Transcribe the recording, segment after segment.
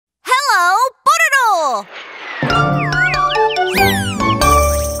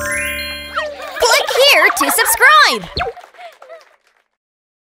to subscribe!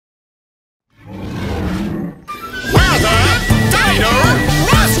 We're the Dino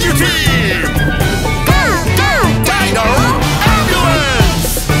Rescue Team! Go, go, Dino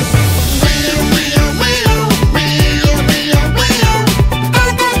Ambulance! Wheel, wheel, wheel, wheel, wheel, wheel. Oh,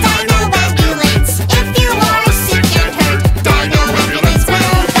 the Dino Ambulance. If you are sick and hurt, Dino Ambulance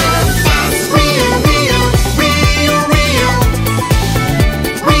will go fast. Wheel, wheel, wheel, wheel.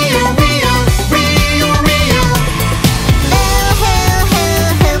 Wheel, wheel, wheel, wheel. Boo-hoo,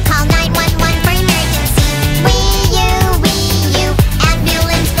 hoo-hoo, call 911 for emergency. Wee-you,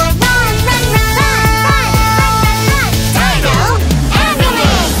 ambulance will run, run, run, run, run, run, run, run. Dino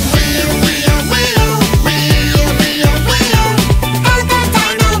Ambulance! Wheel, wheel, wheel, wheel, wheel, wheel. Oh, the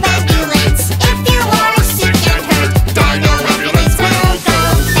Dino Ambulance. If you are sick and hurt, Dino Ambulance will go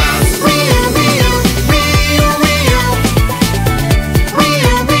fast. Wheel, wheel, wheel, wheel.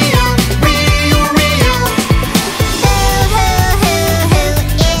 Wheel, wheel, wheel, wheel. Boo-hoo-hoo-hoo,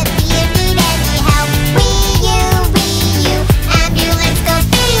 if you need any help, wee-you, ambulance goes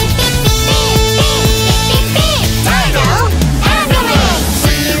beep, beep, beep, beep, beep, beep, beep. Dino Ambulance!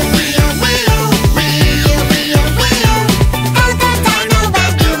 Wheel, wheel, wheel, wheel, wheel, wheel. Oh, the Dino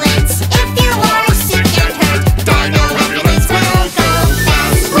Ambulance. If you are sick and hurt, Dino Ambulance will go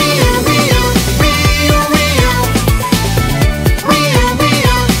fast. Wheel, wheel, wheel, wheel. Wheel,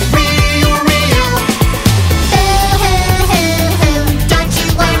 wheel, wheel, wheel. Boo-hoo-hoo-hoo, don't you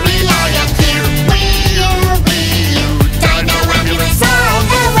worry, I am here. Wee-you, Dino Ambulance on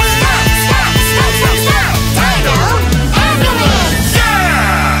the way. Stop, stop, stop, stop, stop. Dino Ambulance!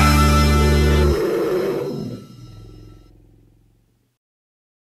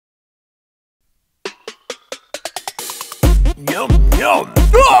 Yum, yum.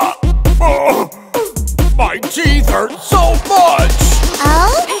 Ah! Oh, my teeth hurt so much.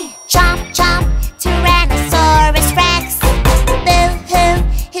 Oh, chomp chomp, Tyrannosaurus Rex. Boo-hoo,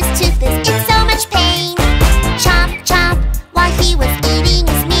 his tooth is in so much pain. Chomp chomp, while he was eating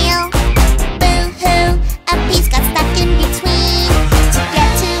his meal. Boo-hoo, a piece got stuck in between. To get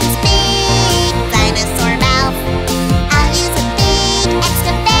to his big dinosaur mouth, I'll use a big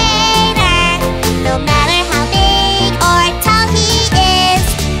excavator. No matter how big or tall he is,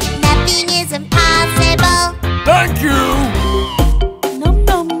 nothing is impossible. Thank you. Num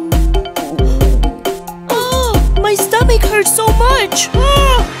num. Oh, my stomach hurts so much. Ah.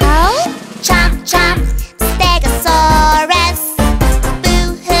 Oh, chomp chomp, Stegosaurus.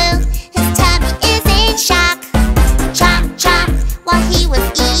 Boo-hoo, his tummy is in shock. Chomp chomp, while he was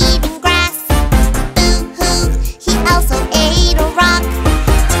eating grass. Boo-hoo, he also ate a rock.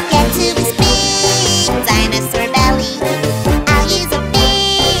 To get to his big dinosaur belly, I'll use a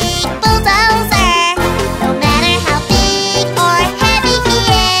big bulldozer. No matter how big or heavy he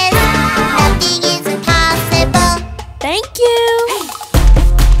is, nothing is impossible. Thank you.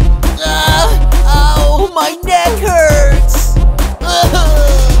 Oh, my neck hurts!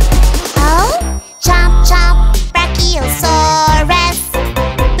 Oh, chomp chomp, Brachiosaurus.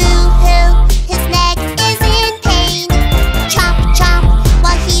 Boo-hoo, his neck is in pain. Chomp chomp,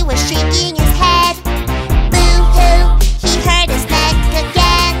 while he was shaking his head. Boo-hoo, he hurt his neck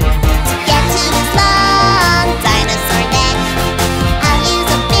again. To get to his long dinosaur neck, I'll use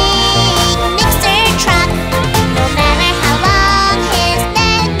a big mixer truck. No matter how long his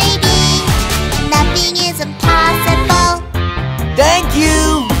neck may be, nothing is impossible. Thank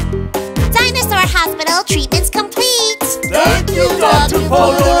you! Dinosaur Hospital treatment's complete. Thank you, Dr.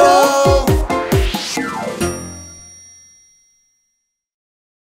 Pororo.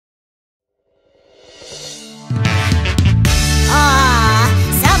 Aw,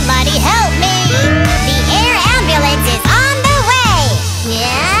 somebody help me! The air ambulance is on the way!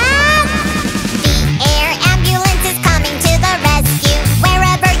 Yeah? The air ambulance is coming to the rescue.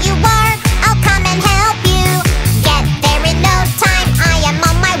 Wherever you are, I'll come and help you. Get there in no time, I am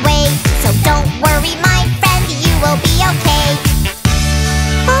on my way. So don't worry, my friend, you will be okay.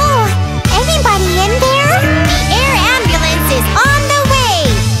 Oh,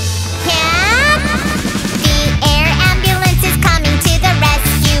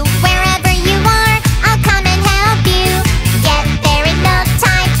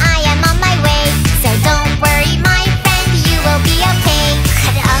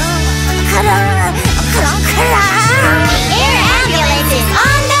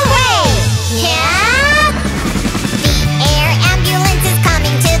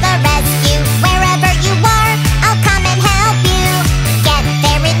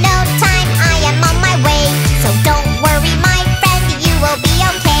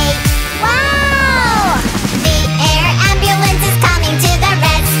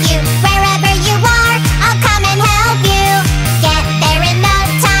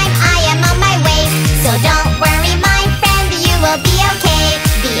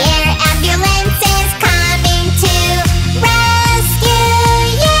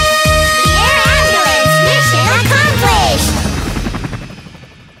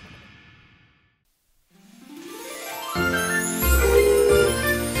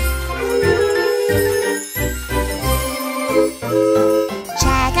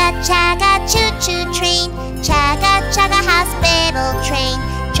 choo-choo train. Chugga chugga hospital train.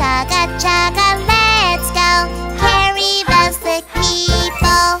 Chugga chugga, let's go. Carry the sick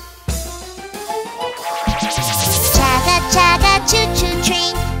people. Chugga chugga choo-choo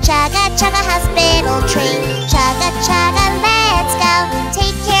train. Chugga chugga hospital train. Chugga chugga, let's go.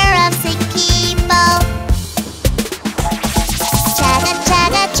 Take care of sick people. Chugga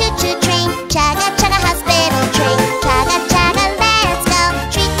chugga choo-choo train. Chugga chugga hospital train. Chugga chugga, let's go.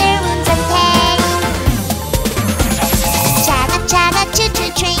 Treat their wounds and pain. Chugga chugga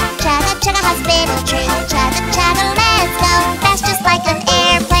choo-choo train. Chugga chugga hospital train. Chugga chugga, let's go. That's just like an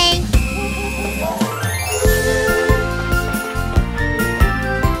airplane.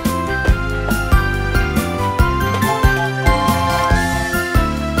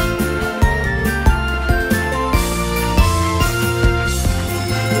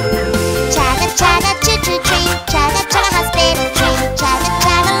 Chugga chugga choo-choo train. Chugga chugga hospital train. Chugga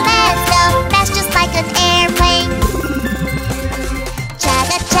chugga, let's go. That's just like an airplane.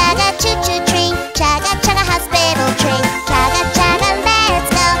 Chugga chugga choo-choo train. Chugga chugga hospital train. Chugga chugga, let's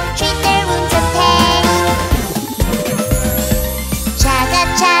go. Treat their wounds and pain. Chugga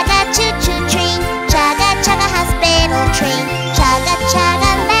chugga choo-choo train. Chugga chugga hospital train. Chugga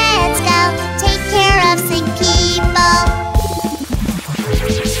chugga, let's go. Take care of sick people.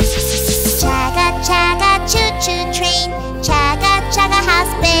 Chugga chugga choo-choo train. Chugga chugga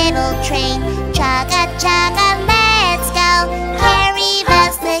hospital train. Chugga chugga, let's go. Carry the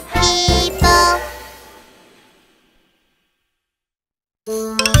sick people.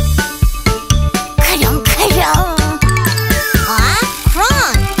 Ka-dum, ka-dum. Aw,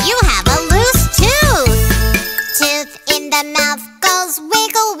 Kron, you have a loose tooth. Tooth in the mouth goes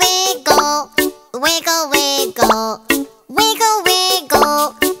wiggle, wiggle. Wiggle, wiggle. Wiggle,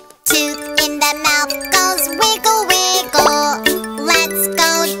 wiggle. Tooth in the mouth goes wiggle, wiggle. Let's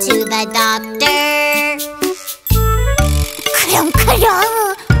go to the doctor. Ka-dum,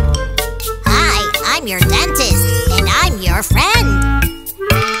 ka-dum. Hi, I'm your dentist, and I'm your friend.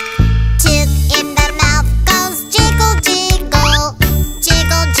 Tooth in the mouth goes jiggle, jiggle.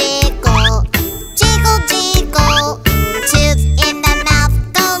 Jiggle, jiggle. Jiggle, jiggle. Tooth in the mouth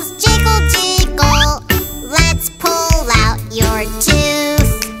goes jiggle, jiggle. Let's pull out your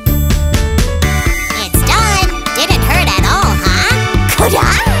tooth. It's done. Didn't hurt at all, huh? Ka-da!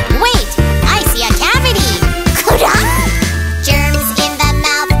 Wait, I see a cavity. Ka-da! Germs in the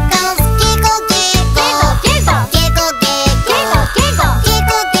mouth goes giggle, giggle. Giggle, giggle. Giggle, giggle.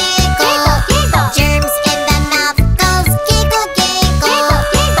 Giggle, giggle. Giggle. Germs in the mouth goes giggle, giggle.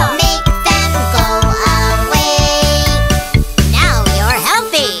 Giggle. Make them go away. Now you're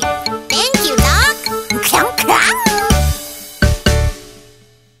healthy. Thank you, Doc.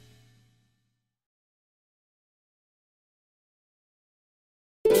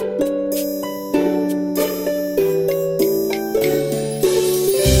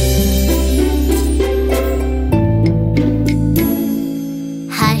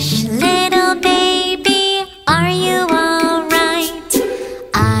 Hush, little baby, are you alright?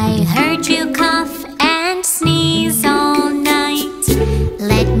 I heard you cough and sneeze all night.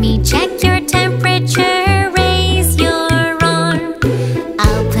 Let me check your temperature, raise your arm.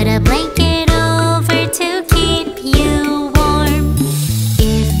 I'll put a blanket over to keep you warm.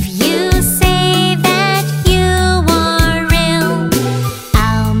 If you say that you are ill,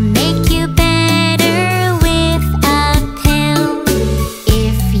 I'll make you better with a pill.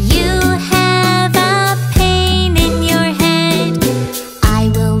 If you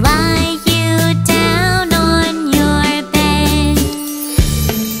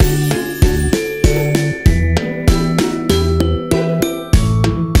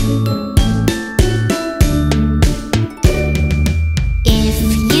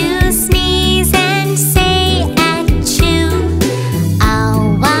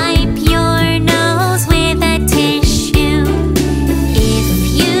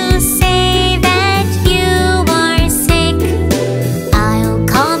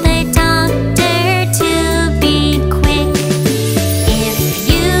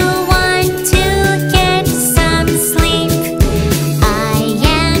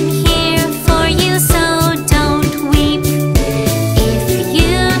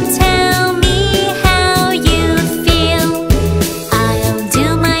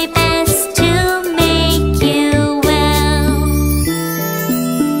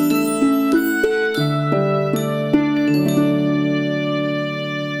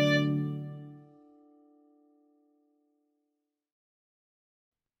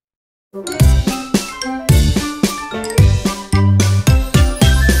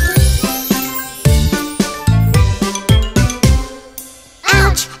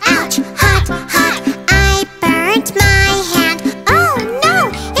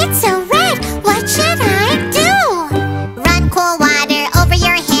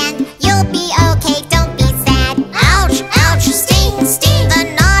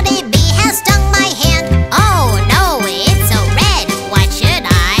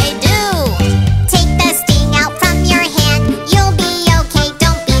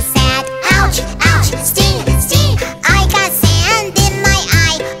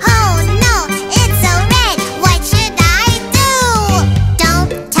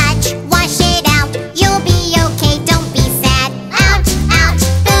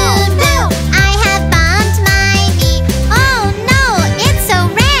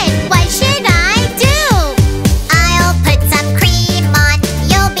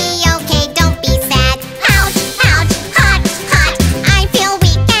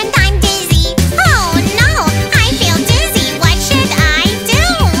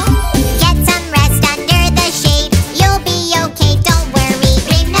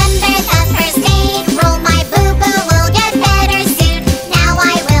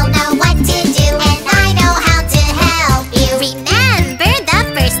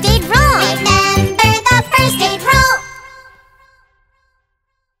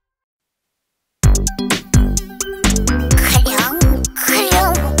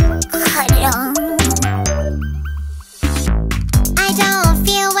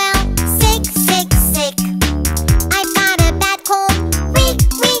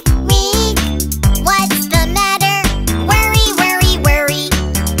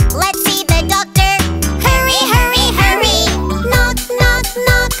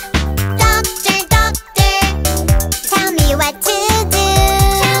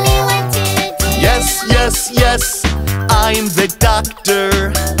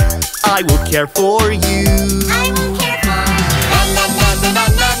doctor. I will care for you. I will care for you.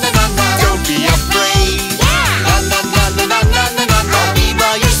 Don't be afraid. I'll be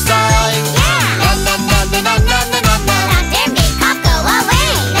by your side. Doctor, make cough go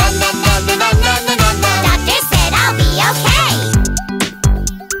away. Doctor said I'll be okay.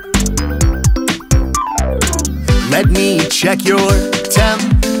 Let me check your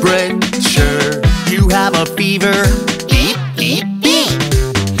temperature. You have a fever. Beep, beep, beep.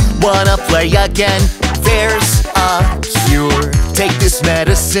 Wanna play again? There's a cure. Take this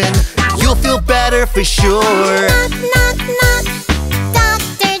medicine, you'll feel better for sure. Knock, knock, knock.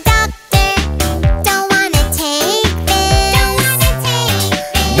 Doctor, doctor, don't wanna take this.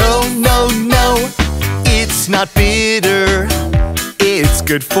 No, no, no, it's not bitter. It's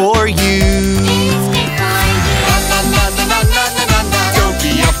good for you. It's good for you. Don't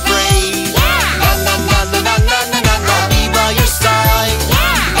be afraid. I'll be by your side.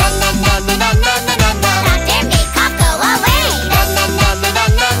 Doctor, make cough go away.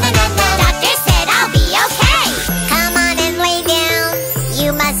 Doctor said I'll be okay. Come on and lay down. You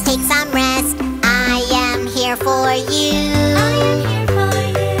must take some rest. I am here for you.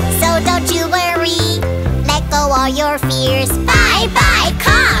 So don't you worry. Let go all your fears. Bye bye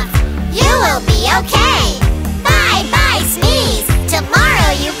cough. You will be okay. Bye bye sneeze.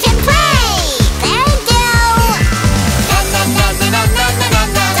 Tomorrow you can play. Thank you.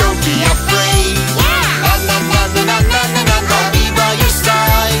 Don't be afraid. I'll be by your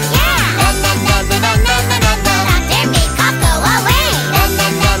side. Doctor, make cough go away.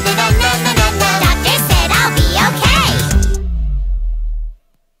 Doctor said I'll be okay.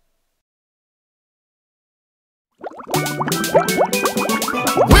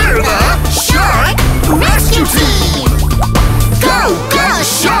 We're the Shark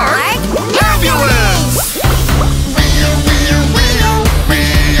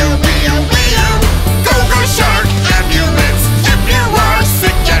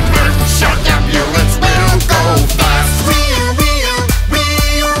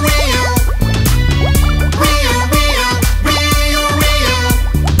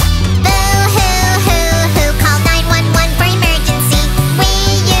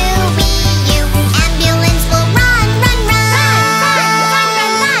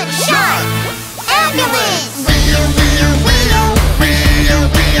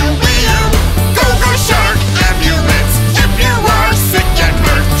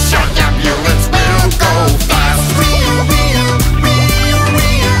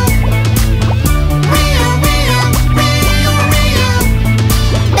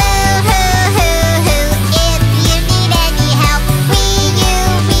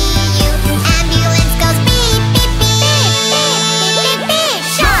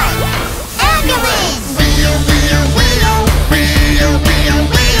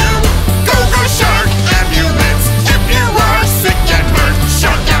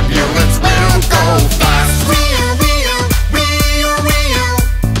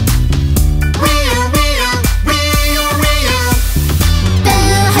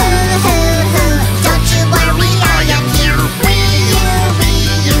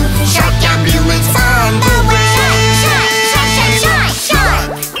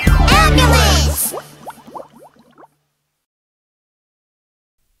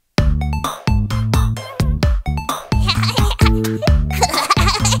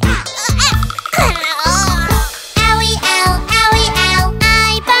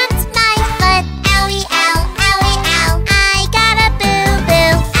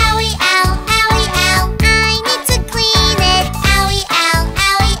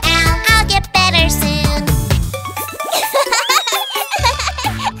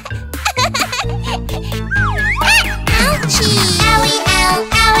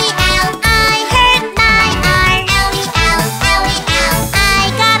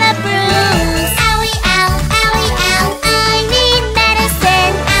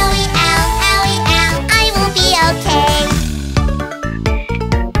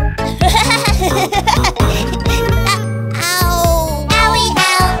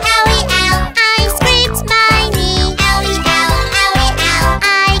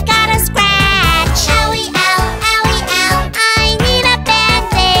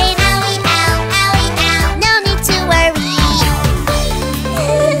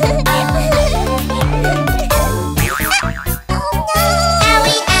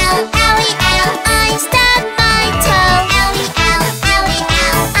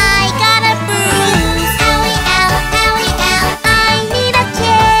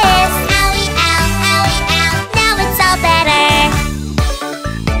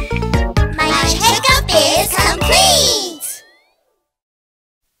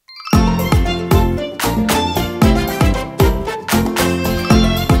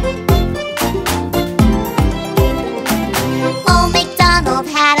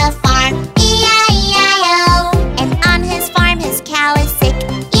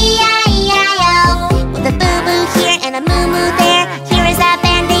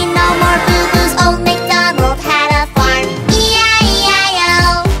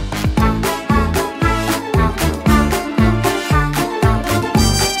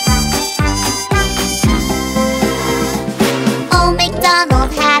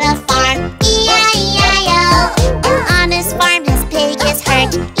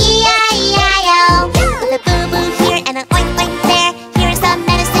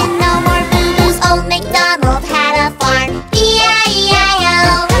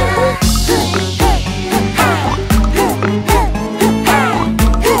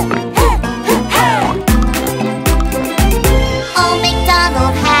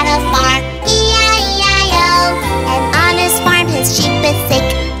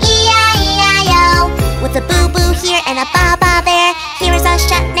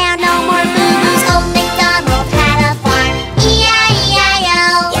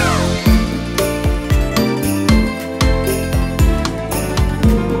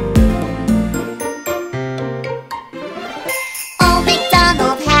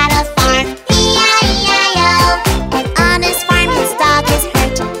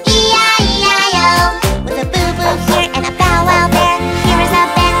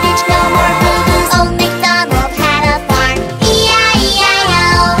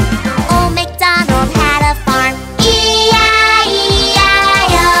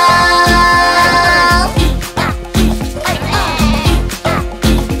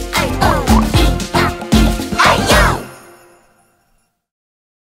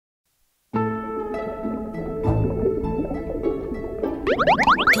 1,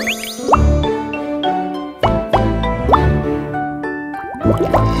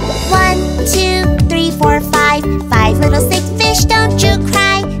 2, 3, 4, 5. 5 little sick fish, don't you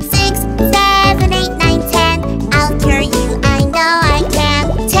cry. 6, 7, 8, 9, 10. I'll cure you, I know I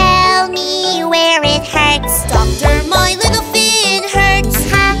can. Tell me where it hurts. Doctor, my little fin hurts.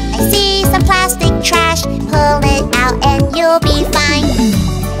 I see some plastic trash. Pull it out and you'll be fine.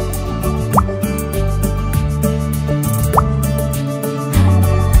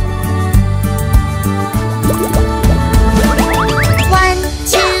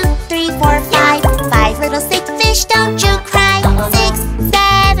 Little sick fish, don't you cry. 6,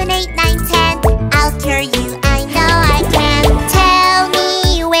 7, 8, 9, 10. I'll cure you, I know I can. Tell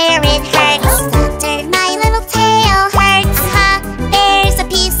me where it hurts. Doctor, my little tail hurts. There's a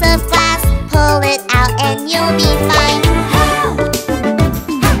piece of glass. Pull it out and you'll be fine.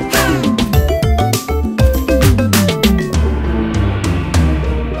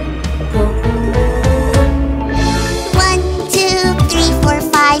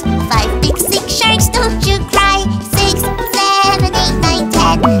 Don't you cry. 6, 7, 8, 9,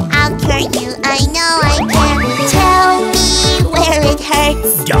 10. I'll cure you, I know I can. Tell me where it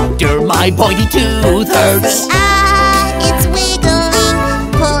hurts. Doctor, my pointy tooth hurts. It's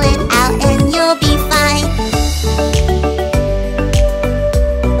wiggling. Pull it out and you'll be fine.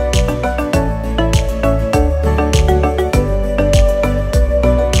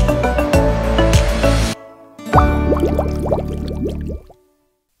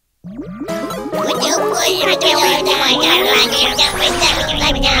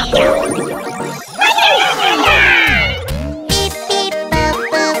 Beep, beep, boop,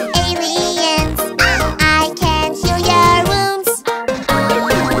 boop, aliens. I can heal your wounds.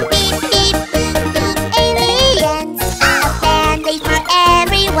 Beep, beep, boop, boop, aliens. A band-aid for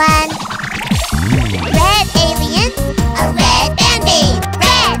everyone. Red alien, a red band-aid.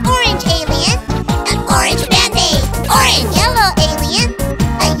 Red. Orange alien, an orange band-aid. Orange. Yellow alien,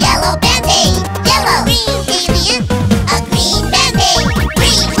 a yellow band-aid. Yellow. Green alien, a green band-aid.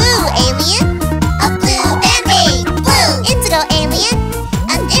 Green. Blue alien, a blue band-aid. Blue. Indigo alien,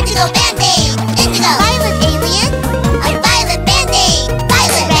 an indigo band-aid. Indigo. Violet alien, a violet band-aid.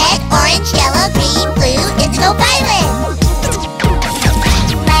 Violet. Red, orange, yellow, green, blue, indigo, violet.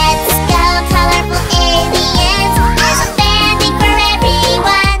 Let's go, colorful aliens. There's a band-aid for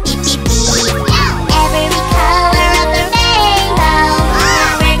everyone. Beep, beep, beep. Every color of the rainbow.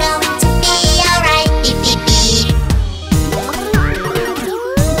 We're going to be alright. Beep, beep, beep.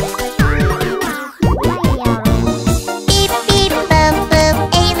 Beep, beep, boop, boop,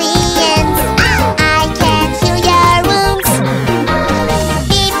 aliens. I can heal your wounds.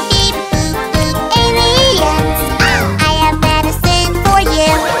 Beep, beep, boop, boop, aliens. I have medicine for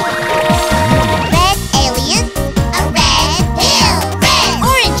you. Red alien, a red pill. Red.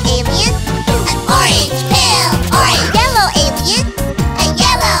 Orange alien, an orange pill. Orange. Yellow alien, a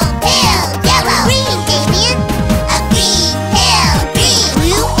yellow pill. Yellow. Green alien, a green pill. Green.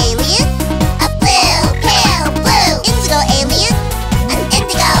 Blue alien, a blue pill. Blue. Indigo alien, an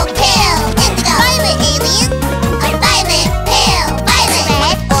indigo pill. Indigo. Violet alien, a violet pill. Violet.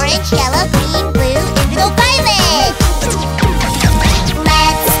 Red, orange, yellow, green, blue, indigo, violet.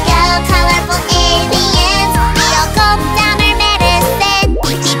 Let's go, colorful aliens. We all gulp down our medicine.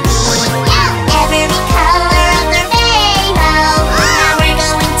 Beep, beep, beep. Every color of the rainbow. Now we're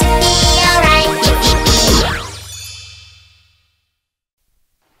going to be alright. Beep, beep, beep.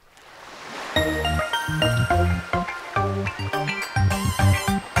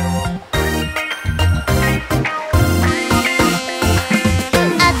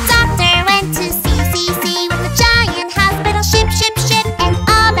 A doctor went to see with a giant hospital ship. And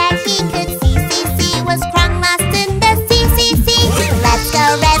all that he could see was Krong lost in the sea. Let's go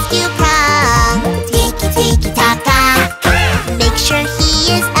rescue Krong. Tiki, tiki, taka. Make sure he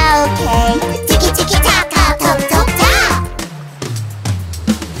is okay. Tiki, tiki, taka, tok, tok, ta.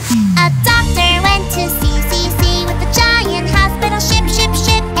 A doctor went to see with a giant hospital ship.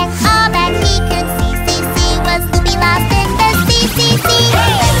 And all that he could see was Loopy lost in the sea.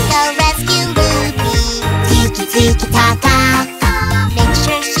 Let's go rescue Loopy. Tiki, tiki, taka. Make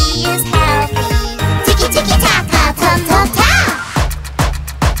sure she is healthy. Tiki, tiki, taka, tok, tok, ta.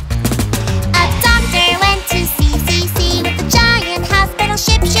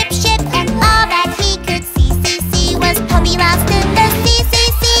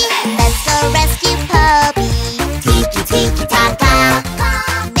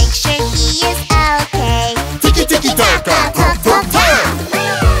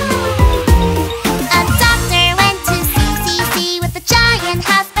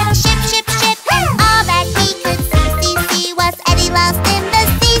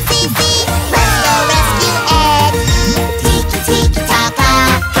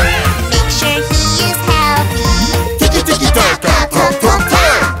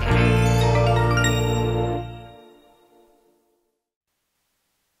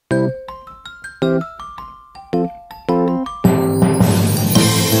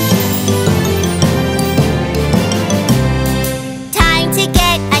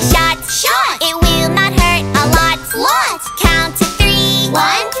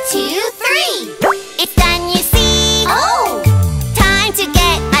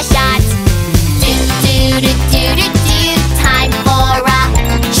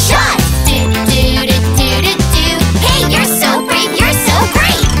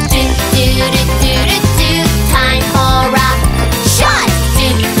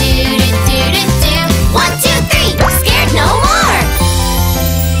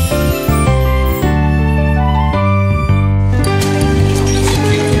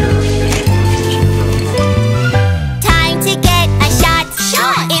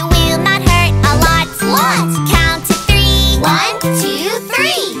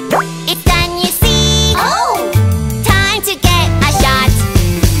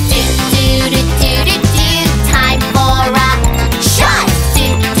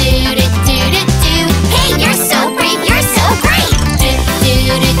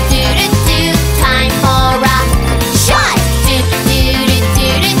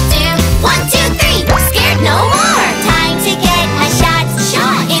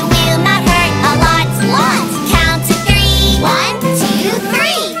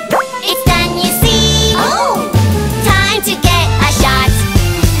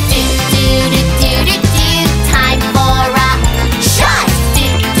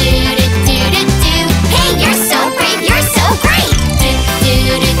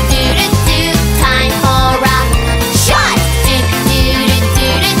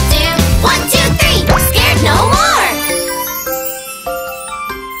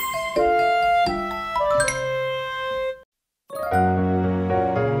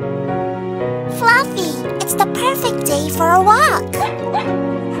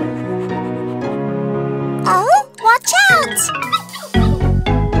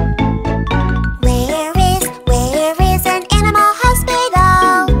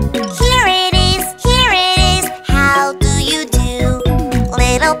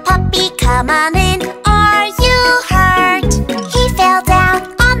 puppy, come on in. Are you hurt? He fell down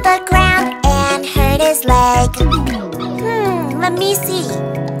on the ground and hurt his leg. Let me see.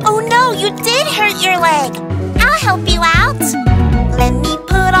 Oh no, you did hurt your leg. I'll help you out. Let me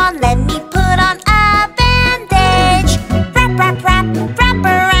put on a bandage. Wrap, wrap, wrap, wrap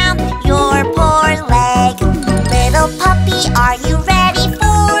around your poor leg. Little puppy, are you ready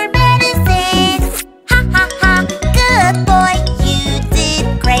for medicine? Ha ha ha, good boy, you did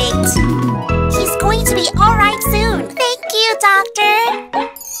great. He's going to be all right soon. Thank you, doctor.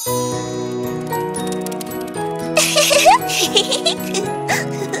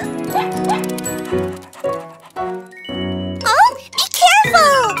 Oh, be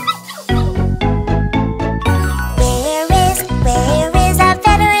careful! Where is a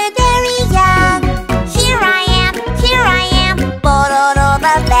veterinary young? Here I am, Pororo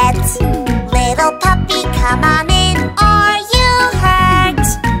the vet. Little puppy, come on in, are you hurt?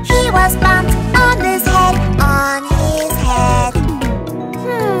 He was bumped on his head,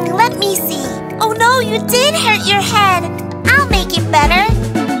 let me see. Oh no, you did hurt your head. I'll make it better.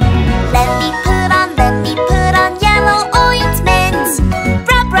 Let me put on yellow ointment.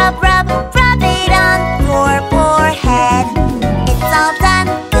 Rub, rub, rub, rub it on your poor head. It's all done,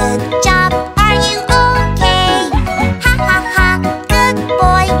 good job, are you okay? Ha ha ha, good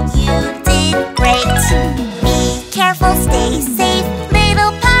boy, you did great. Be careful, stay safe,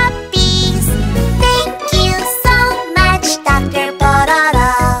 little puppies. Thank you so much, Dr. Pororo.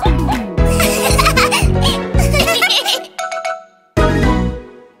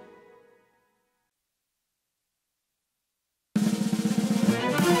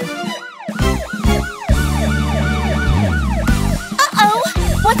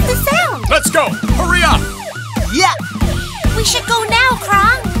 What's the sound? Let's go! Hurry up! Yeah! We should go now,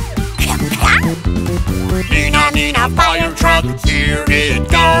 Krong. Nina, Nina, fire truck, here it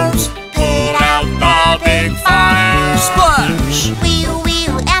goes. Put out the big fire. Splash! Wheel,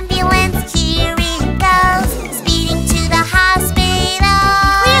 wheel, ambulance, here it goes. Speeding to the hospital.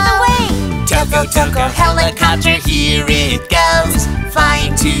 Clear the way. Toco, toco, helicopter, here it goes.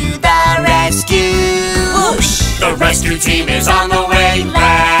 Flying to the rescue. Whoosh! The rescue team is on the way.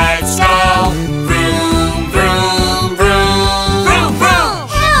 Let's go! Vroom, vroom, vroom. Vroom, vroom!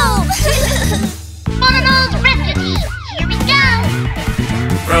 Help! Pororo's rescue team, here we go.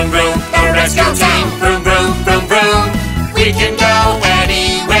 Vroom, vroom, the rescue team. Vroom, vroom, vroom, vroom. We can go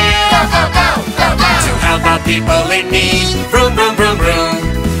anywhere. Go, go, go, go, go. To help out people in need. Vroom, vroom, vroom, vroom.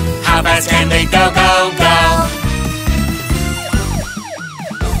 How fast can they go, go, go?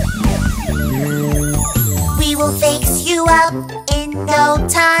 We will fix you up in no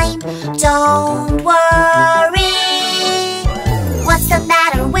time. Don't worry. What's the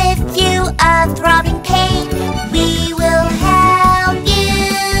matter with you? A throbbing pain? We will help you.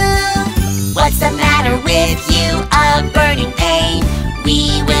 What's the matter with you? A burning pain?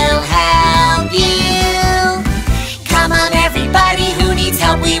 We will help you. Come on, everybody who needs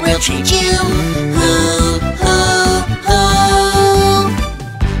help, we will treat you. Who?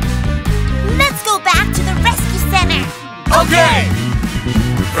 Let's go back to the rescue center. Okay!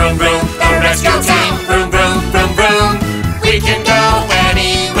 Vroom, vroom, the rescue team. Vroom, vroom, vroom, vroom. We can go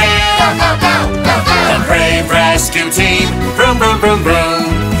anywhere. Go, go, go, go, go. The brave rescue team. Vroom, vroom, vroom, vroom.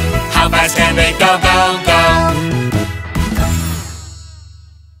 How fast can they go, go, go?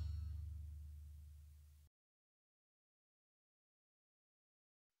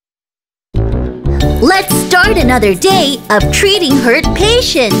 Let's start another day of treating hurt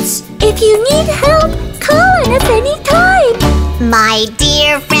patients. If you need help, call on us anytime. My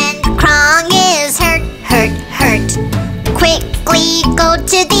dear friend Krong is hurt. Quickly go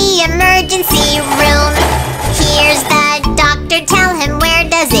to the emergency room. Here's the doctor, tell him where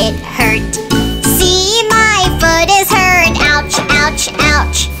does it hurt. See, my foot is hurt. Ouch, ouch,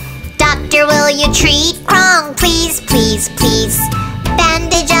 ouch. Doctor, will you treat Krong? Please, please, please.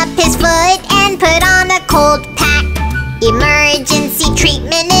 Bandage up his foot and put on a cold pack. Emergency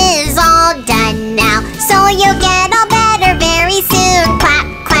treatment is all done now, so you'll get all better very soon. Clap,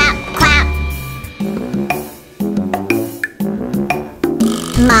 clap, clap.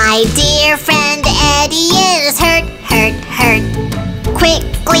 My dear friend Eddie is hurt.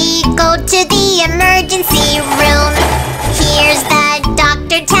 Quickly go to the emergency room. Here's the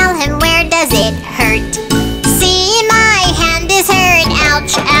doctor, tell him where does it hurt. See, my hand is hurt.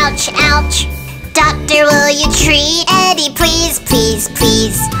 Ouch, ouch, ouch. Doctor, will you treat Eddie? Please, please,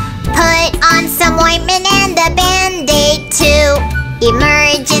 please. Put on some ointment and a Band-Aid too.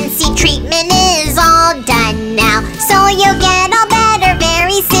 Emergency treatment is all done now, so you'll get all better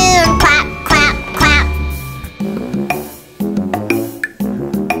very soon. Clap, clap, clap.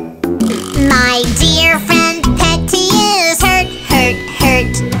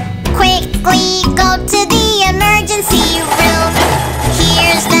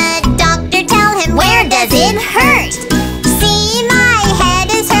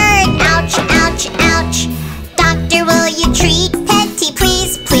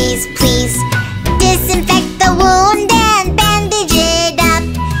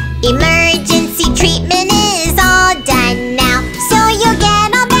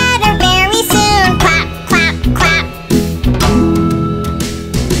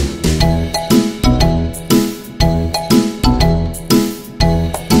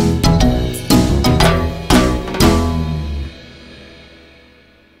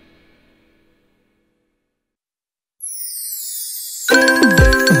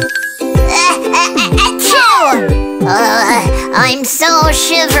 I'm so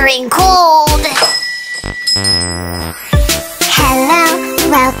shivering cold. Hello,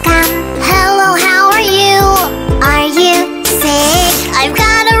 welcome. Hello, how are you? Are you sick? I've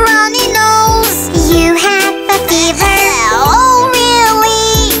got a runny nose. You have a fever? Oh,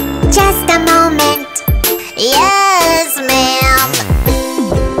 really? Just a moment. Yes, ma'am.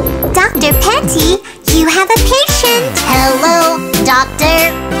 Dr. Petty, you have a patient. Hello,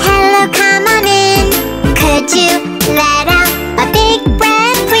 doctor. Hello, come on in. Could you let out a big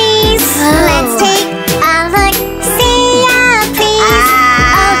breath, please? Let's take a look. See ya, please.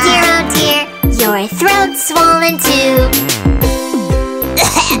 Oh dear, your throat's swollen too.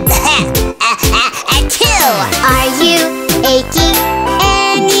 Are you aching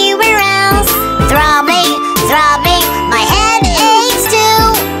anywhere else? Throbbing, my head aches too.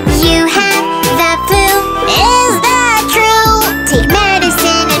 You have the flu, is that true? Take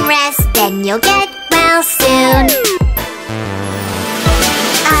medicine and rest, then you'll get well soon.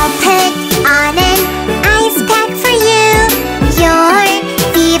 I'll put on an ice pack for you. Your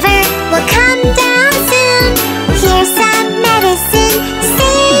fever will come down soon. Here's some medicine,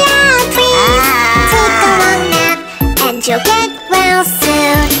 see ya please. Take a long nap and you'll get well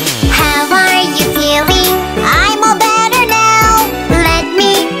soon. How are you feeling? I'm all better now. Let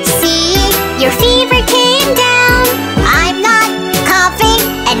me see, your fever came down. I'm not coughing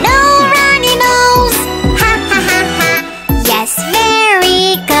and no runny nose. Ha ha ha ha, yes,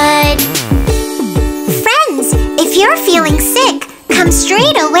 very good. Friends, if you're feeling sick, come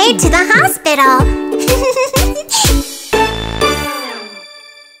straight away to the hospital.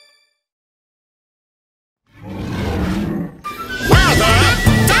 We're the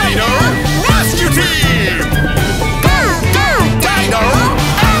Dino Rescue Team! Go, go, Dino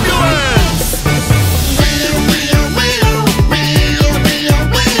Ambulance! Wheel, wheel, wheel, wheel, wheel,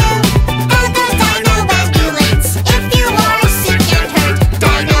 wheel. For the Dino Ambulance, if you are sick and hurt,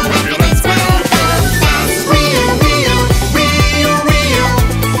 Dino Ambulance will go fast. Wheel, wheel, wheel, wheel.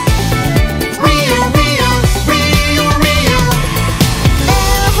 Wheel, wheel,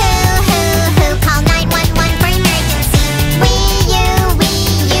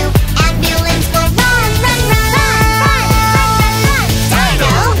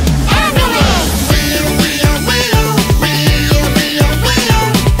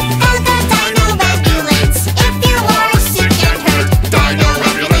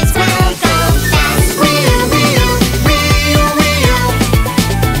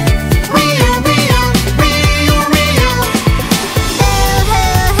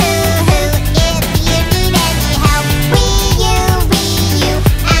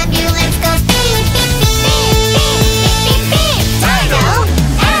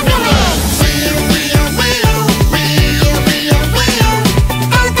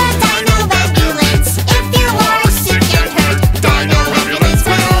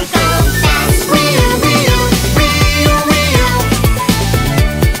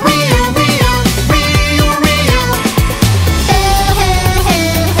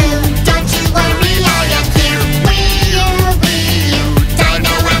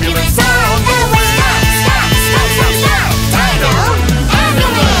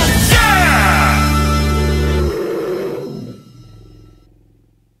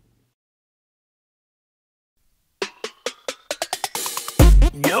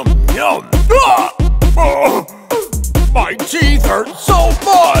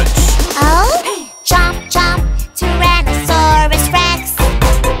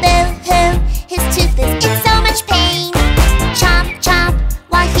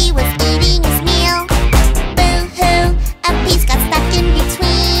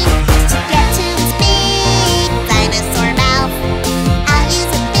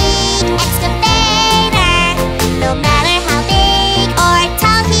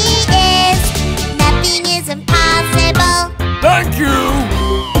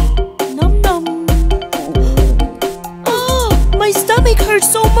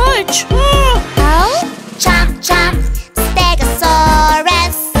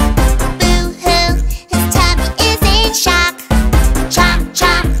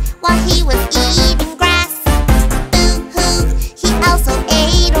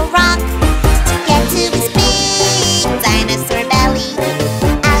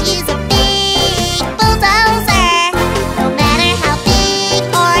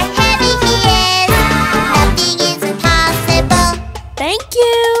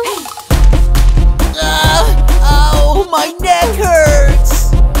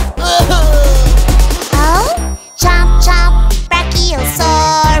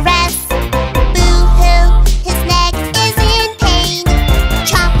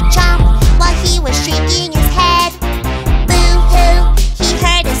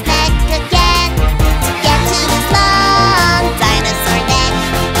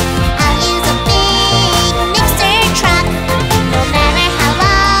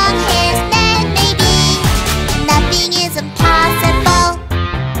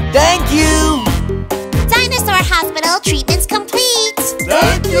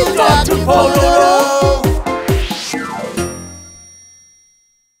 Thank you, Dr. Pororo.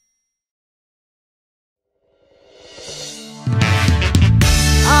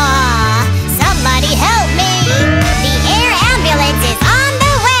 Somebody help me! The air ambulance is on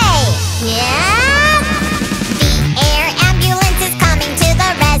the way! Yeah! The air ambulance is coming to the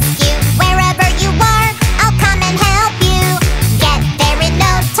rescue. Wherever you are, I'll come and help you. Get there in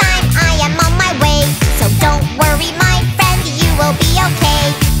no time, I am on my way. So don't worry, my friend, you will be okay.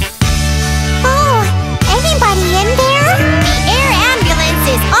 Oh, anybody in there? The air ambulance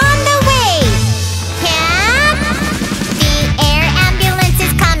is on the way! Yeah! The air ambulance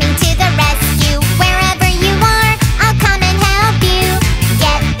is coming to the rescue. Wherever you are, I'll come and help you.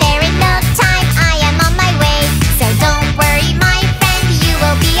 Get there in no time, I am on my way. So don't worry, my friend, you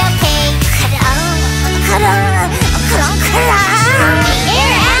will be okay. The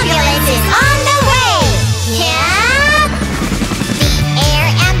air ambulance is on the way! Yeah! The air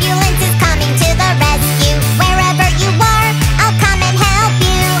ambulance is coming to the rescue. Wherever you are, I'll come and help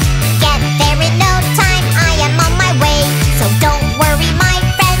you. Get there in no time, I am on my way. So don't worry, my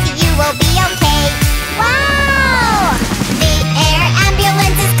friend, you will be okay. Wow! The air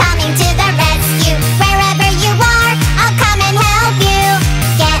ambulance is coming to the rescue. Wherever you are, I'll come and help you.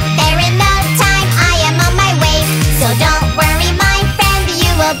 Get there in no time, I am on my way. So don't worry, my friend,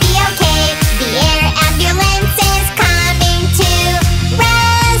 you will be okay. The air ambulance is coming to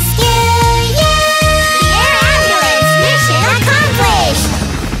rescue you. The air ambulance mission accomplished.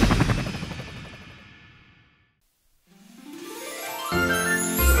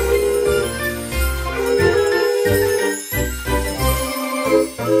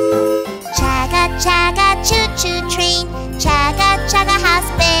 Chugga chugga choo choo train, chugga chugga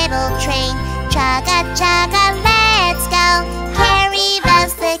hospital train, chugga chugga let's go, carry the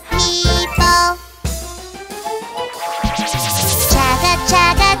sick people. Chugga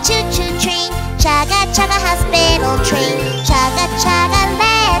chugga choo choo train, chugga chugga hospital train, chugga chugga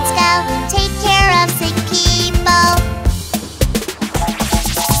let's go, take care of sick people.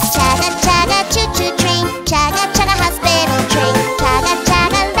 Chugga chugga choo choo train, chugga chugga hospital train, chugga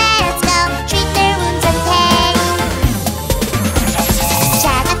chugga let's go, treat their wounds and pain.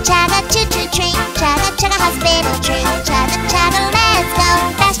 Chugga chugga choo choo train, chugga chugga hospital train, chugga chugga let's go,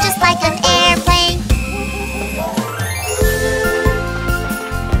 that's just like an airplane.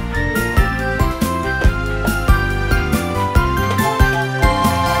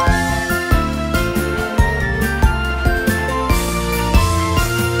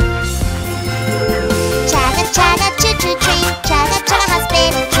 Chugga chugga choo choo train, chugga chugga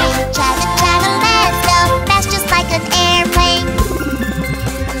hospital train, chugga chugga let's go, that's just like an airplane.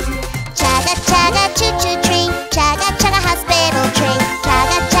 Chugga chugga choo choo train, chugga chugga hospital train,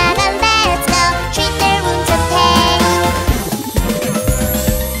 chugga chugga let's go, treat their wounds and pain.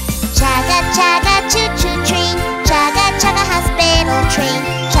 Chugga chugga choo choo train, chugga chugga hospital train,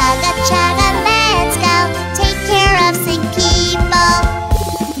 chugga chugga let's go, take care of sick people.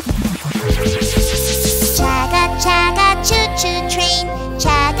 Chugga chugga choo choo train,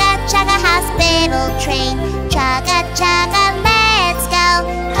 chugga chugga hospital train, chugga chugga let's go,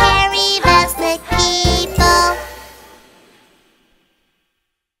 carry the sick people.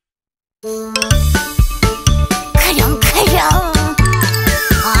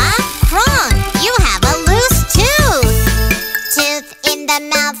 Huh? Prawn, you have a loose tooth. Tooth in the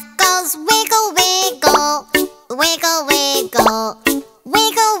mouth goes wiggle wiggle, wiggle wiggle,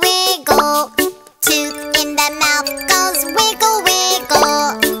 wiggle wiggle. Tooth in the mouth goes wiggle wiggle.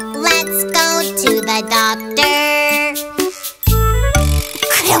 Let's go to the doctor.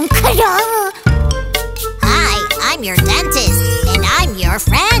 Hi, I'm your dentist, and I'm your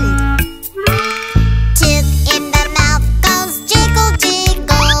friend. Tooth in the mouth goes jiggle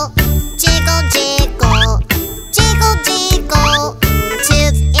jiggle, jiggle jiggle, jiggle jiggle.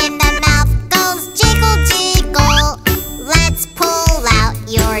 Tooth in the mouth goes jiggle jiggle. Let's pull out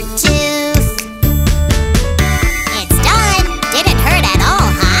your tooth. It's done. Didn't hurt at all,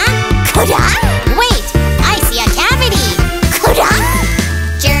 huh? Wait, I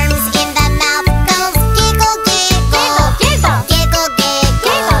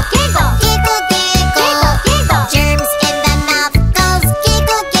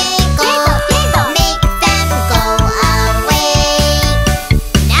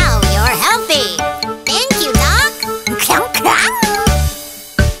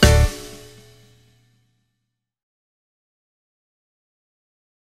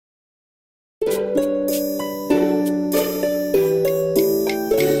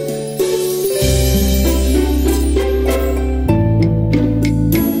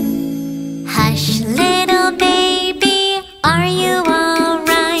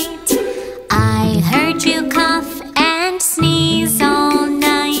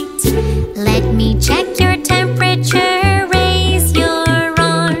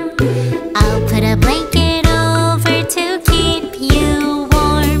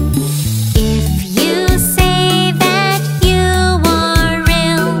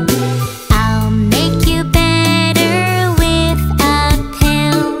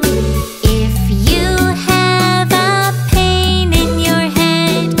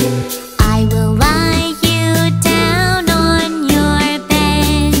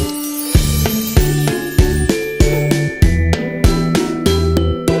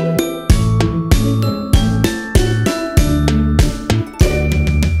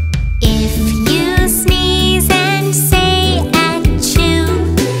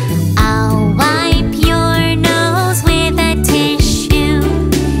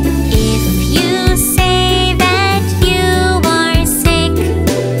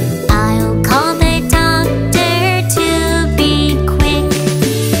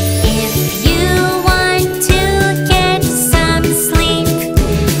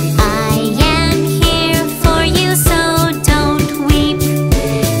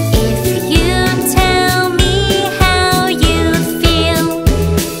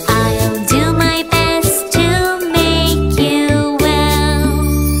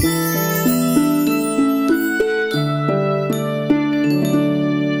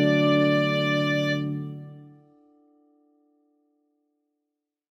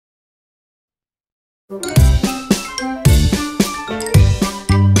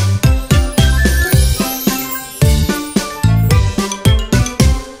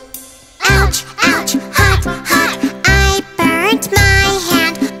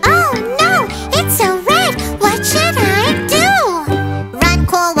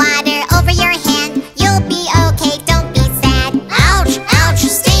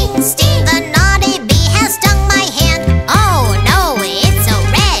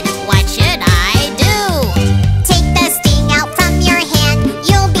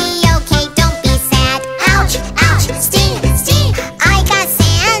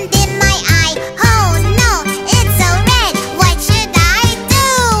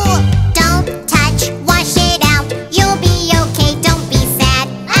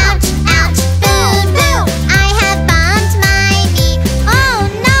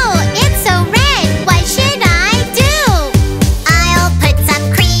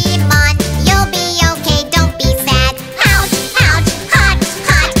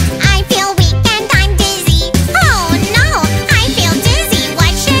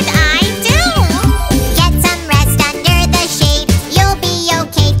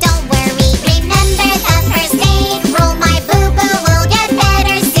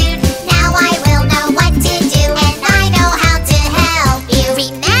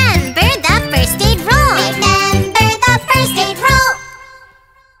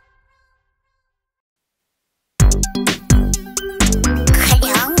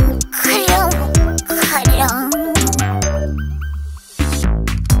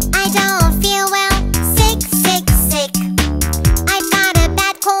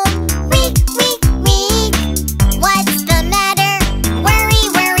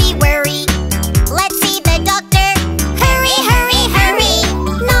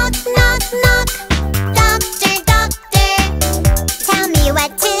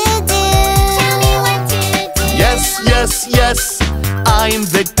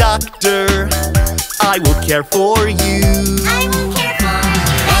care for you. I will care for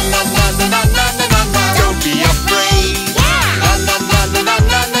you. Don't be afraid.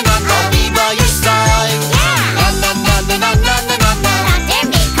 I'll be by your side. Doctor,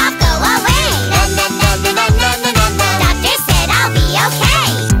 make cough go away. Doctor said I'll be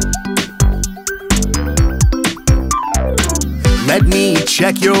okay. Let me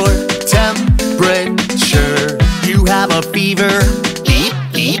check your temperature. You have a fever. Beep,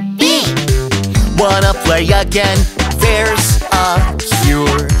 beep, beep. Wanna play again? There's a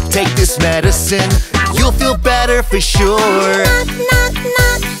cure. Take this medicine, you'll feel better for sure. Knock, knock,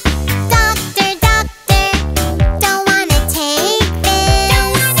 knock. Doctor, doctor, don't wanna take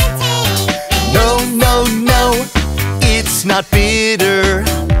this. No, no, no, it's not bitter.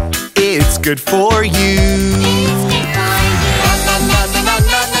 It's good for you. It's good for you.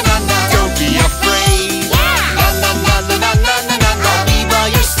 Don't be afraid. I'll be by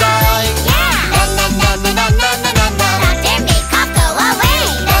your side. Doctor, make cough go away.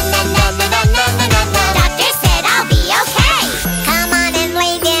 Doctor said I'll be okay. Come on and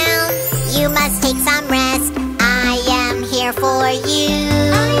lay down. You must take some rest. I am here for you.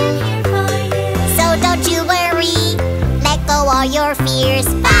 So don't you worry. Let go all your fears.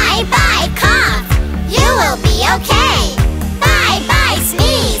 Bye bye cough. You will be okay. Bye bye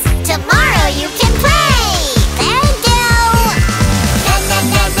sneeze. Tomorrow you can play. Thank you.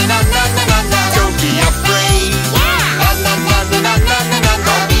 Don't be afraid.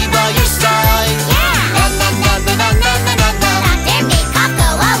 I'll be by your side. Doctor, make cough go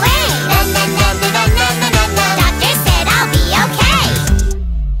away. Doctor said I'll be okay.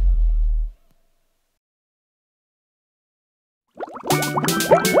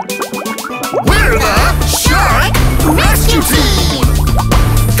 We're the Shark Rescue Team!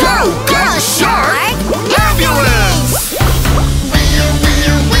 Go, go, Shark!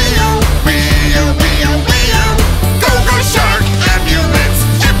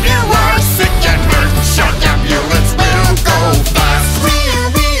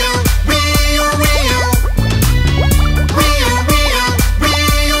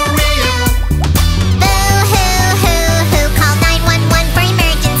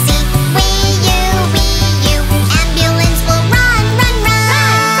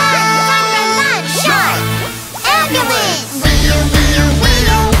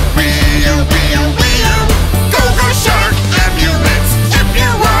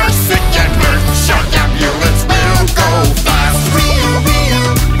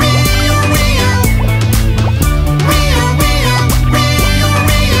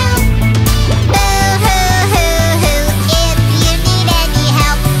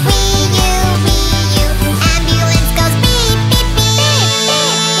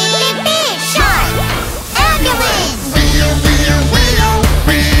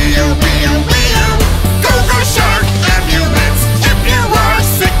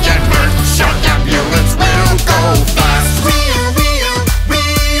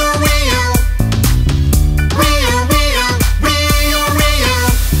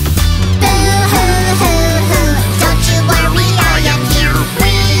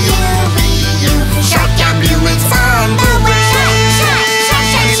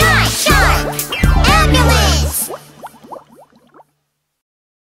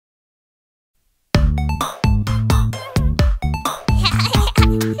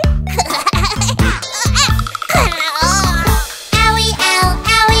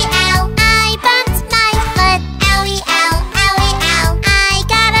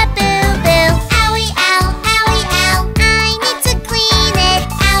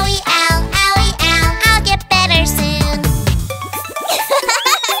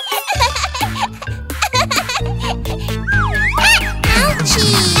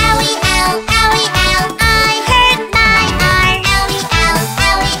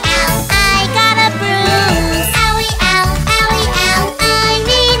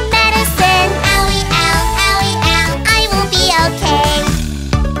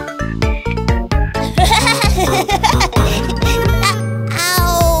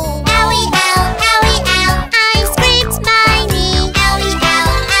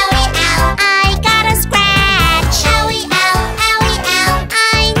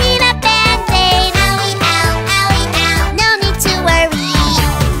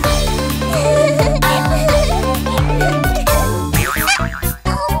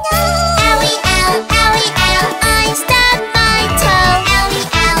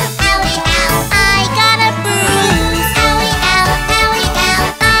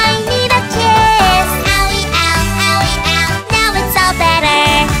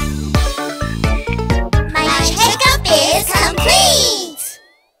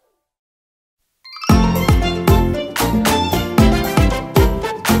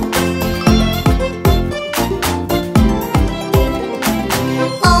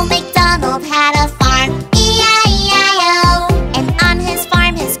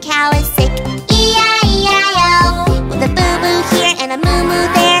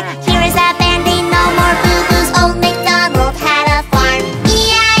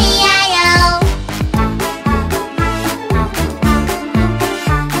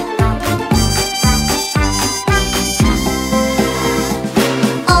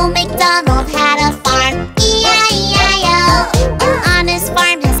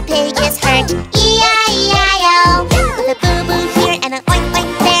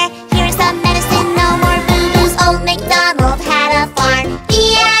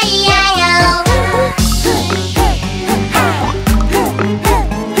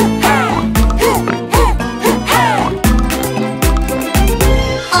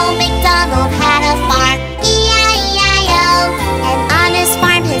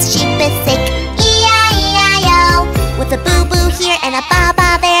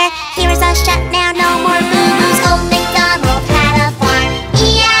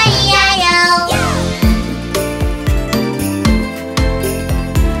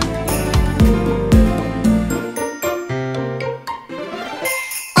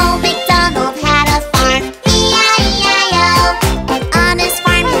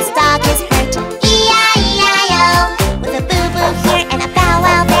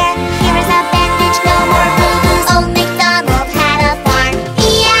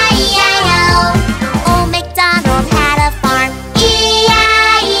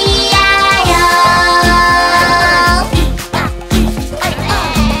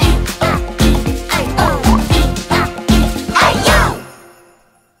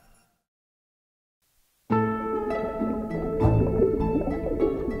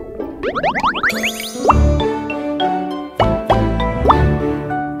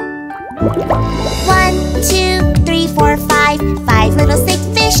 1, 2, 3, 4, 5. 5 little sick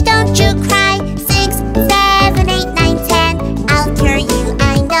fish, don't you cry. 6, 7, 8, 9, 10. I'll cure you,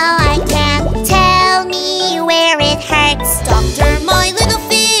 I know I can. Tell me where it hurts. Doctor, my little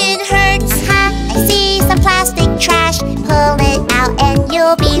fin hurts. Ha, I see some plastic trash. Pull it out and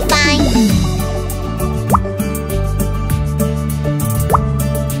you'll be fine.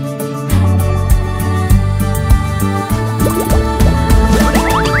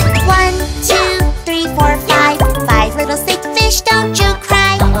 Little sick fish, don't you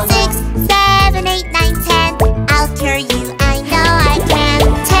cry. 6, 7, 8, 9, 10. I'll cure you, I know I can.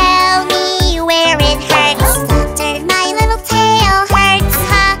 Tell me where it hurts. Doctor, my little tail hurts.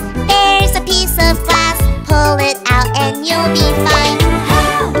 Ha, there's a piece of glass. Pull it out and you'll be fine.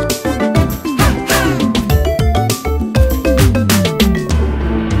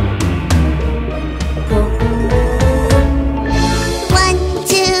 1,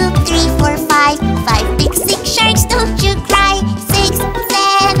 2, 3, 4, 5. 5 big sick sharks, don't you cry. 6,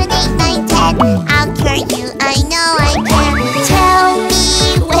 7, 8, 9, 10. I'll cure you, I know I can. Tell me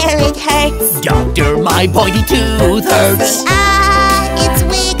where it hurts. Doctor, my pointy tooth hurts. Ah, it's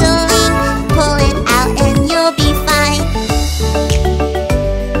wiggling. Pull it out and you'll be fine.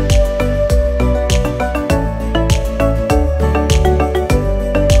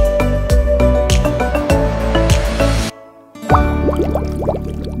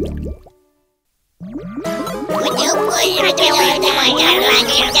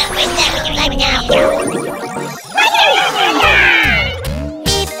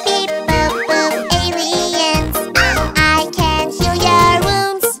 Beep, beep, boop, boop, aliens. I can heal your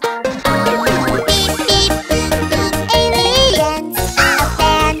wounds. Beep, beep, boop, boop, aliens. A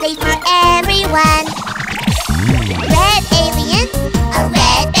band-aid for everyone. Red alien, a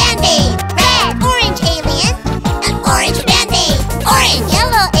red band-aid. Red. Orange alien, an orange band-aid. Orange.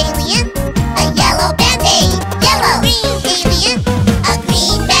 Yellow alien, a yellow band-aid. Yellow. Green alien, a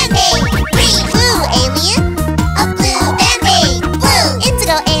green band-aid. Green. Blue alien,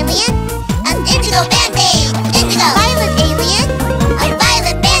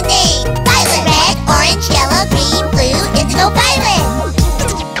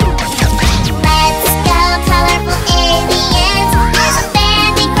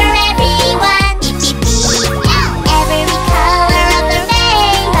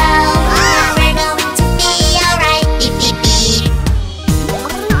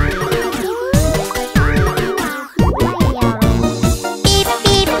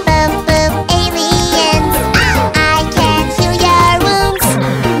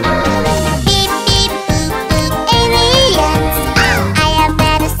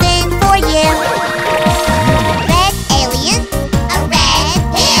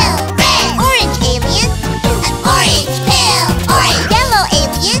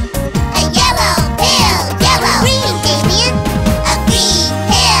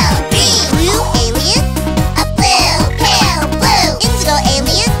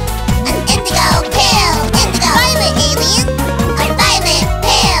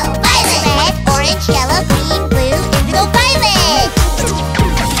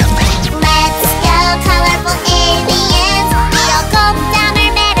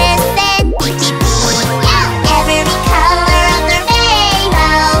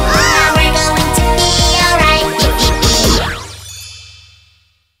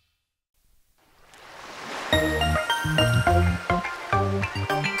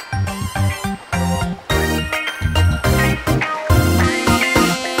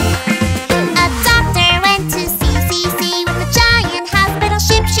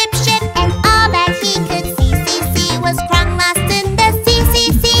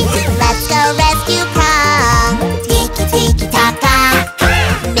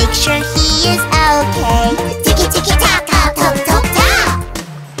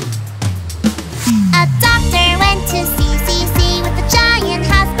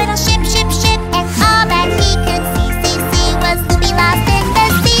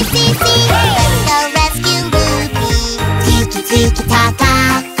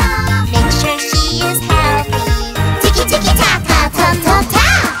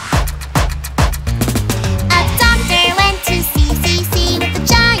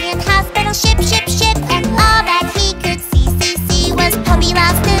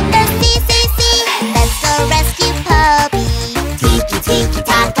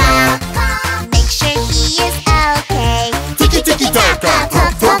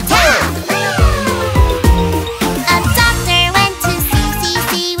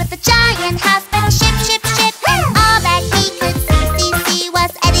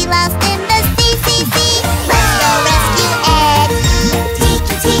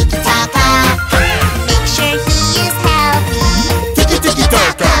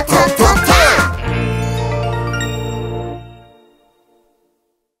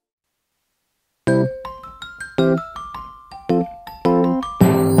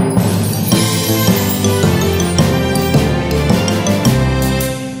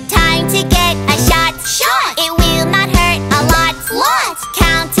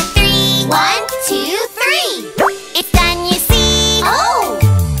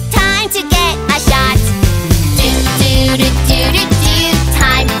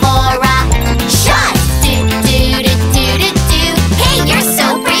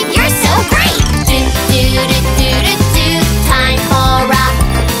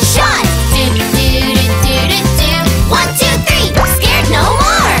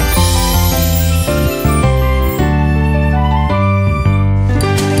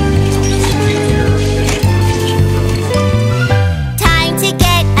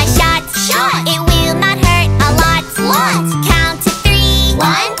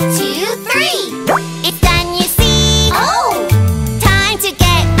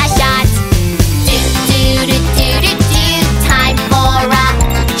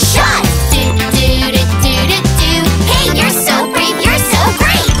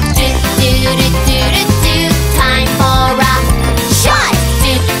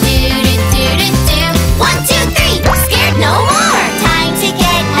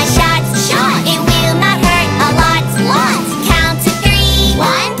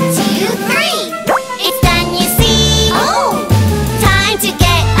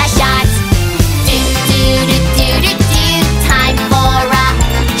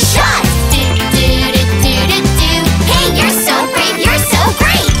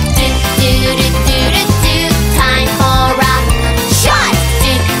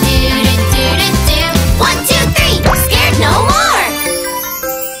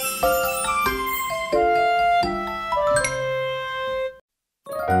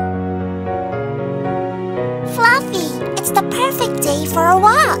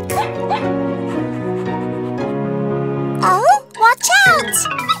 vet.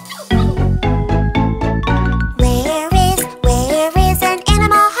 Where is an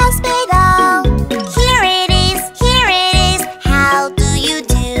animal hospital? Here it is, how do you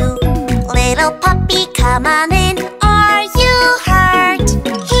do? Little puppy, come on in, are you hurt?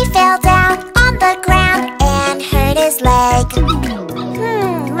 He fell down on the ground and hurt his leg.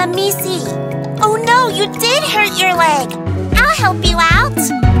 Let me see. Oh no, you did hurt your leg. I'll help you out.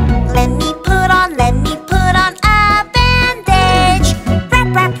 Let me put on a bandage.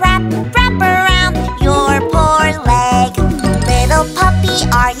 Wrap around your poor leg. Little puppy,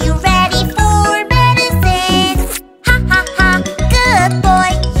 are you ready for medicine? Ha ha ha, good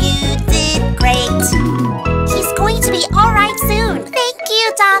boy, you did great. He's going to be all right soon. Thank you,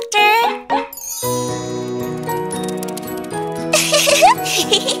 doctor.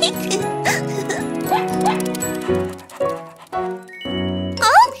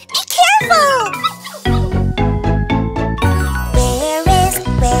 Oh, be careful! Where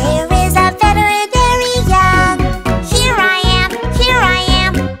is a veterinarian? Here I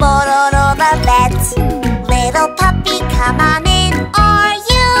am, Pororo the vet. Little puppy, come on in, are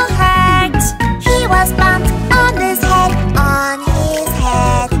you hurt? He was bumped on his head,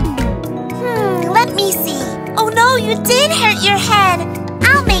 let me see. Oh no, you did hurt your head.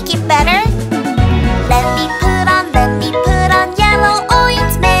 I'll make it better. Let me put on yellow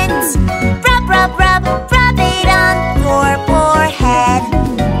ointment. Rub it on your poor head.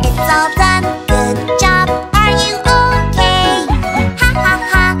 It's all done, good job, are you okay? Ha ha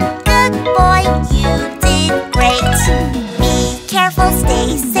ha, good boy, you did great. Be careful, stay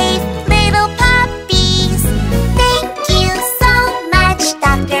safe, little puppies. Thank you so much,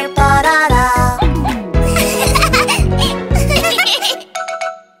 Dr. Pororo.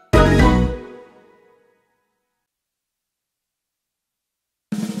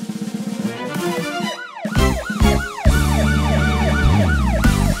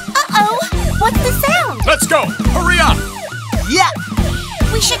 What's the sound? Let's go! Hurry up! Yeah!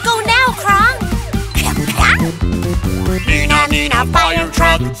 We should go now, Krong. Nina, fire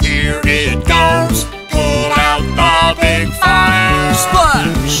truck, here it goes. Put out the big fire.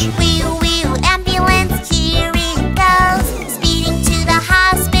 Splash! Wheel, ambulance, here it goes. Speeding to the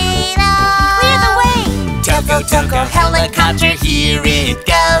hospital. Clear the way. Toco, helicopter, here it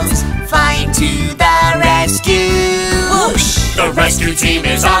goes. Flying to the rescue. Whoosh! The rescue team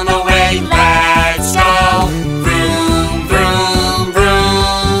is on the way. Let's go! Vroom, vroom,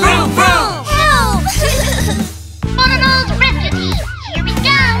 vroom. Vroom, vroom! Help! Pororo's rescue team, here we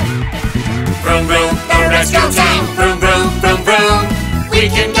go. Vroom, vroom, the rescue team. Vroom, vroom, vroom, vroom. We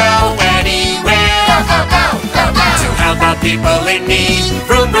can go anywhere. Go. To help the people in need.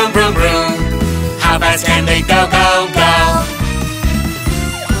 Vroom, vroom, vroom, vroom. How fast can they go, go, go?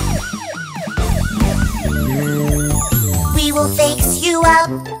 We will fix you up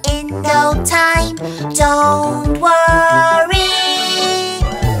in no time. Don't worry.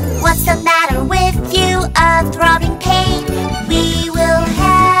 What's the matter with you? A throbbing pain? We will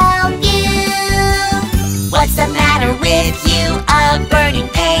help you. What's the matter with you? A burning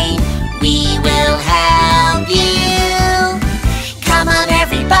pain? We will help you. Come on,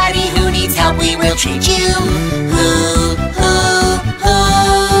 everybody who needs help, we will treat you. Who?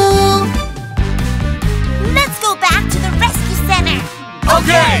 Let's go back to the rescue center.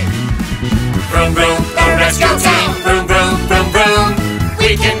 Okay! Vroom, vroom, the rescue team. Vroom, vroom, vroom, vroom.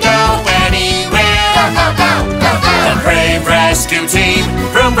 We can go anywhere. Go. The brave rescue team.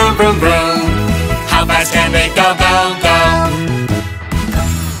 Vroom, vroom, vroom, vroom. How fast can they go, go, go?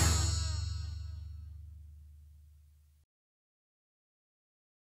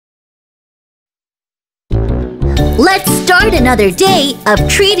 Let's start another day of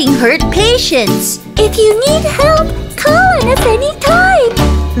treating hurt patients. If you need help, call on us anytime.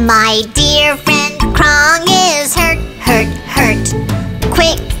 My dear friend Krong is hurt.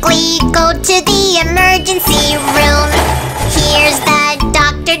 Quickly go to the emergency room. Here's the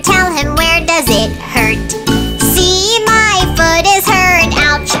doctor, tell him where does it hurt. See, my foot is hurt,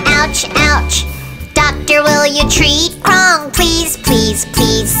 ouch. Doctor, will you treat Krong, please?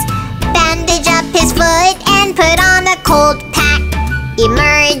 Bandage up his foot and put on a cold pack.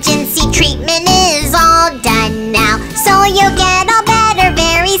 Emergency treatment is all done now, so you'll get all better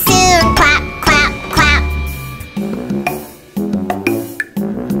very soon. Clap.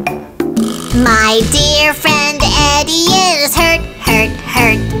 My dear friend Eddie is hurt.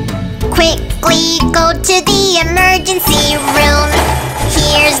 Quickly go to the emergency room.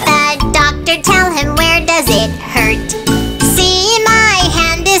 Here's the doctor, tell him where does it hurt. See, my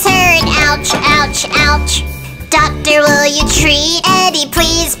hand is hurt, ouch. Doctor, will you treat Eddie,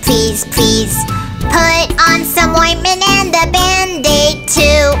 please? Put on some ointment and a Band-Aid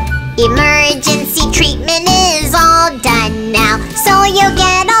Emergency treatment is all done now, so you'll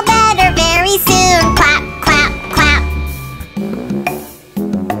get all better very soon. Clap, clap, clap.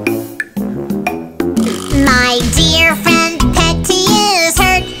 My dear friend Petty is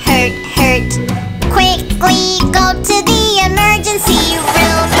hurt, hurt, hurt. Quickly go to the emergency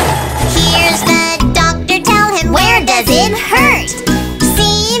room. Here's the doctor, tell him where does it hurt?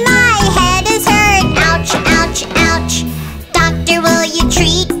 See, my head is hurt, ouch, ouch, ouch. Doctor, will you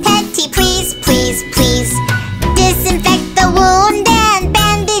treat Petty, please, please, please? Disinfect the wound and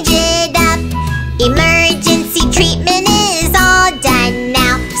bandage it up. Emergency treatment is all done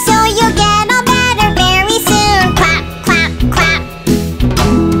now, so you'll get all better very soon. Clap, clap, clap.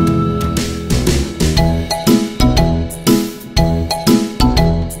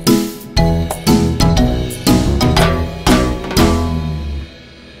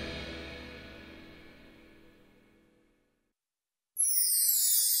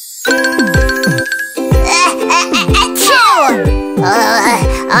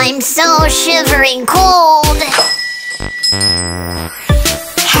 I'm so shivering cold.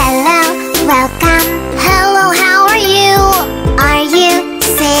 Hello, welcome. Hello, how are you? Are you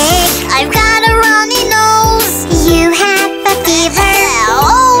sick? I've got a runny nose. You have a fever?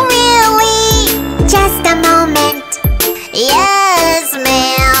 Oh, really? Just a moment. Yes,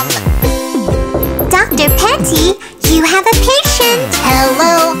 ma'am. Dr. Petty, you have a patient.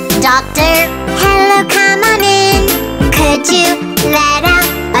 Hello, doctor. Hello, come on in. Could you let out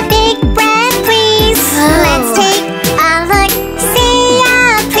a big breath, please? Let's take a look. See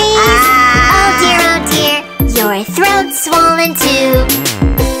ya, please. Oh dear, your throat's swollen too.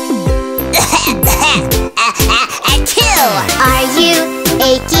 Are you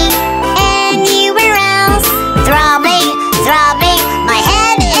aching anywhere else? Throbbing, throbbing, my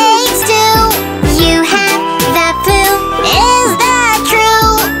head aches too. You have the flu, is that true?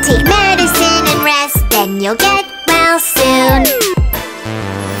 Take medicine and rest, then you'll get well soon.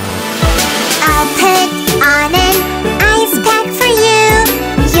 I'll put on an ice pack for you.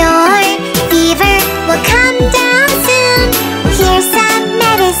 Your fever will come down soon. Here's some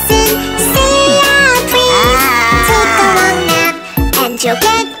medicine, see ya please. Take a long nap and you'll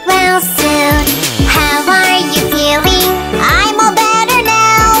get well soon. How are you feeling? I'm all better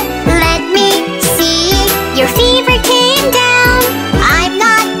now. Let me see, your fever came down. I'm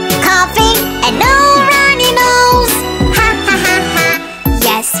not coughing and no runny nose. Ha ha ha ha,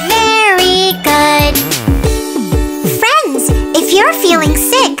 yes, very good. Friends, if you're feeling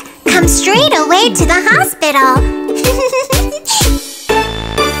sick, come straight away to the hospital.